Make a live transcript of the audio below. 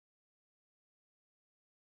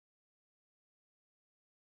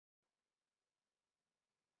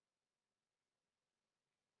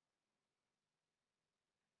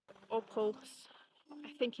or pulse.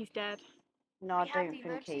 I think he's dead. No, I We have don't the think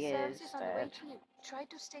emergency he is services on the way dead. to you. Try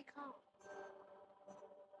to stay calm.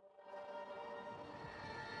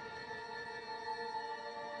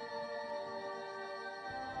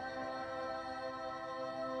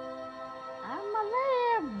 I'm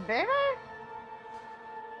alive, baby.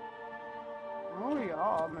 Oh yeah,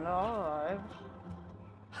 I'm alive.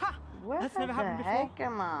 Ha! Where That's never the happened before. heck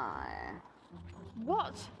am I?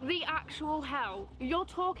 What the actual hell? You're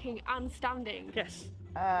talking and standing. Yes,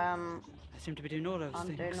 I I seem to be doing all those I'm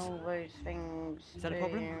things. doing all those things. Is that a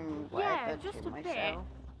problem? doing Yeah, whatever just to a bit. myself.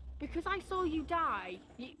 Because I saw you die.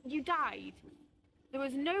 You died. There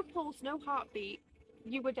was no pulse, no heartbeat.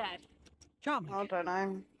 You were dead. Charming. I don't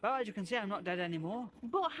know. Well, as you can see, I'm not dead anymore.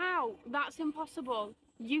 But how? That's impossible.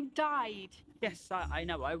 You died. Yes, I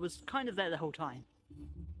know. I was kind of there the whole time.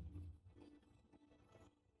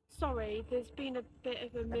 Sorry, there's been a bit of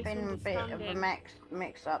a There's been a misunderstanding. bit of a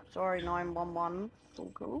mix up. Sorry, 911. It's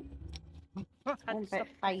all cool. I'm a bit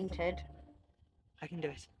fainted. I can do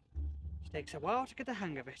it. It takes a while to get the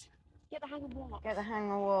hang of it. Get the hang of what? Get the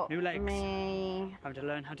hang of what? New legs. Me Having to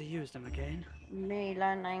learn how to use them again.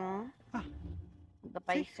 learning Ah. the See?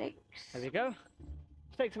 basics. There we go.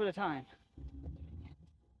 It takes a bit of time.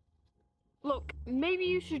 Look, maybe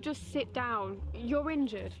you should just sit down. You're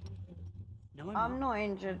injured. No, I'm not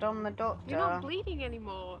injured. I'm the doctor. You're not bleeding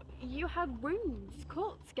anymore. You had wounds,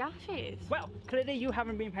 cuts, gashes. Well, clearly you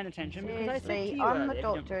haven't been paying attention because I said to Seriously, you I'm earlier, the if you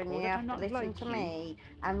don't doctor and recall, you that have I'm to not listen like to you. me.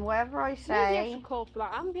 And whatever I Maybe I say, should call for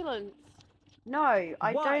that ambulance. no, I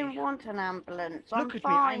Why? don't want an ambulance. Look I'm at me,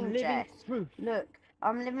 fine, I'm living Jess. proof. Look,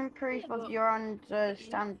 I'm living proof Yeah, of but your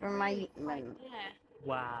understanding. Yeah.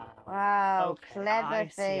 Wow. Wow, Okay, clever I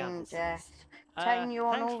see how thing, this Jess. is. Telling you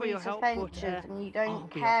on Thanks all for your these help, but, adventures and you I'll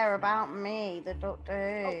don't be care off now. about me, the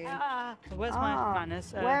Doctor Who. Where's my Ah,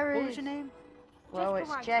 manners? where what was is- your name? Well,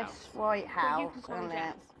 Jessica it's Jess Whitehouse. But you Whitehouse, can call me isn't it?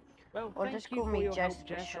 Jess. Well, Or thank just you call for me your Jess help,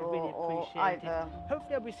 for Jess. I short, really or appreciate either it.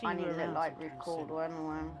 Hopefully I'll be seeing Funny you around look like sometime record soon.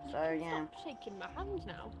 one. So yeah. Stop shaking my hand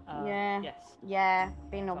now. Yeah. Yes. Yeah,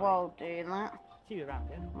 been a Sorry. while doing that. See you around,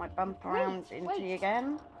 yeah? Might bump around into you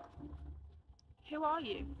again. Who are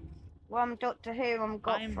you? Well, I'm Doctor Who. I've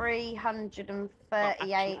got I'm-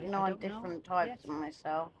 338 I don't know different types yet. of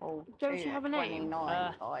myself, or Don't you have a name?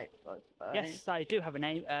 29 types, I suppose. Yes, I do have a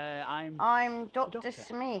name. I'm Dr. Doctor.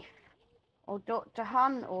 Smith, or Dr.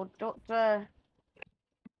 Hunt, or Dr.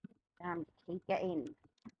 Damn, keep getting.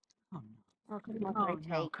 Oh, Oh, come on, Oh, Katie.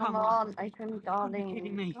 no, Come come on, on. open, be darling.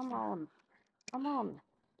 kidding me. Come on. Come on.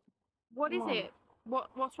 What is Come on. it?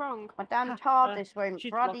 What's wrong? My damn Ha, TARDIS won't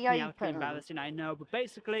she's locked bloody me out to be open. embarrassing, I know, but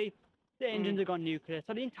basically, the engines have gone nuclear,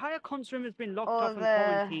 so the entire conference room has been locked Or off and the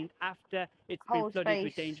quarantined after it's been Whole flooded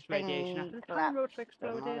with space dangerous radiation thing after the time collapsed. rotor I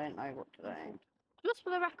exploded. don't know what to do. Just for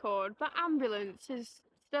the record, that ambulance is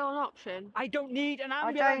still an option. I don't need an I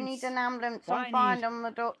ambulance! don't need an ambulance. What I'm I fine. need- I'm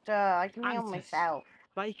the doctor. I can heal Answers. myself.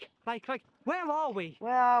 Like, where are we?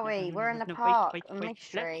 Where are No, we? no, no, We're no, in the no, park. wait, A wait,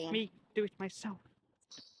 mystery. let me do it myself.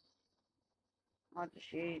 I'll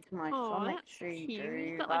just use my Oh, sonic that's cute. You've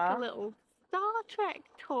screwdriver. got like a little Star Trek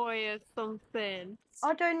toy or something.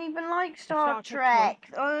 I don't even like Star Star Trek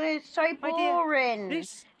Trek. Oh, it's so My dear, boring.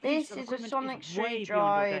 This This piece of is a equipment sonic is way beyond your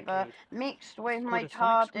screwdriver decade. mixed with It's my called a sonic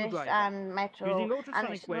TARDIS screwdriver. and metal, Using and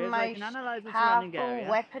ultrasonic it's the waves, I can most analyze the surrounding powerful area.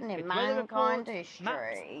 weapon in With weather mankind reports, maps,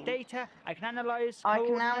 history. data, I can analyze I can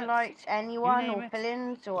coordinates. analyze anyone name or it,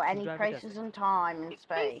 feelings the or any screwdriver does places it. and time in It's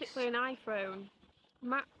space. basically an iPhone.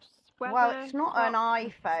 Maps, weather. Well, it's not an clock.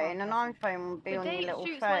 iPhone. An iPhone would be The on day your it little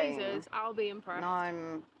shoots phone. lasers, I'll be impressed.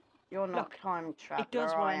 No, you're not Look, time traveler. It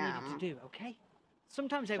does what I need am. it to do, okay?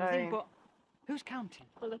 Sometimes everything, So- but who's counting?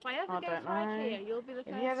 Well, if I ever I go don't to know. IKEA, you'll be the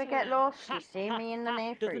first If you ever to get know. lost, you see me in the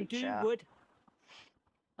near Doesn't do future. wood.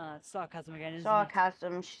 Sarcasm again, isn't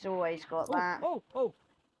Sarcasm, she's always got it? that. Oh!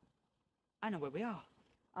 I know where we are.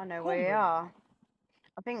 I know where we Cornwall. are.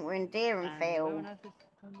 I think we're in And where Deerenfield. on earth is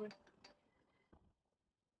Cornwall?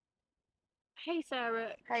 Hey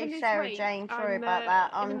Sarah. can Hey this Sarah wait? Jane, sorry I'm, about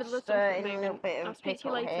that. in the I'm middle of just something at in the a little moment. bit I'll of speak to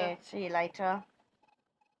you pickle later. here. See you later.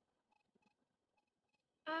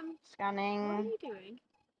 What are Scanning. you doing?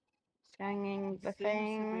 Scanning the Seems to be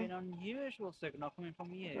thing. an unusual signal coming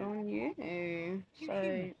from you. On you. You So,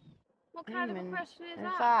 human. What kind of a human. question is is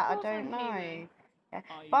that? that? Of I course don't I'm know. human. Yeah.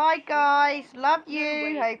 Are you Bye sure? guys. Love No, you.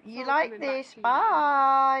 wait, Hope it's you all like coming back this. to you.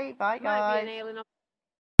 Bye. Bye Might be guys. an alien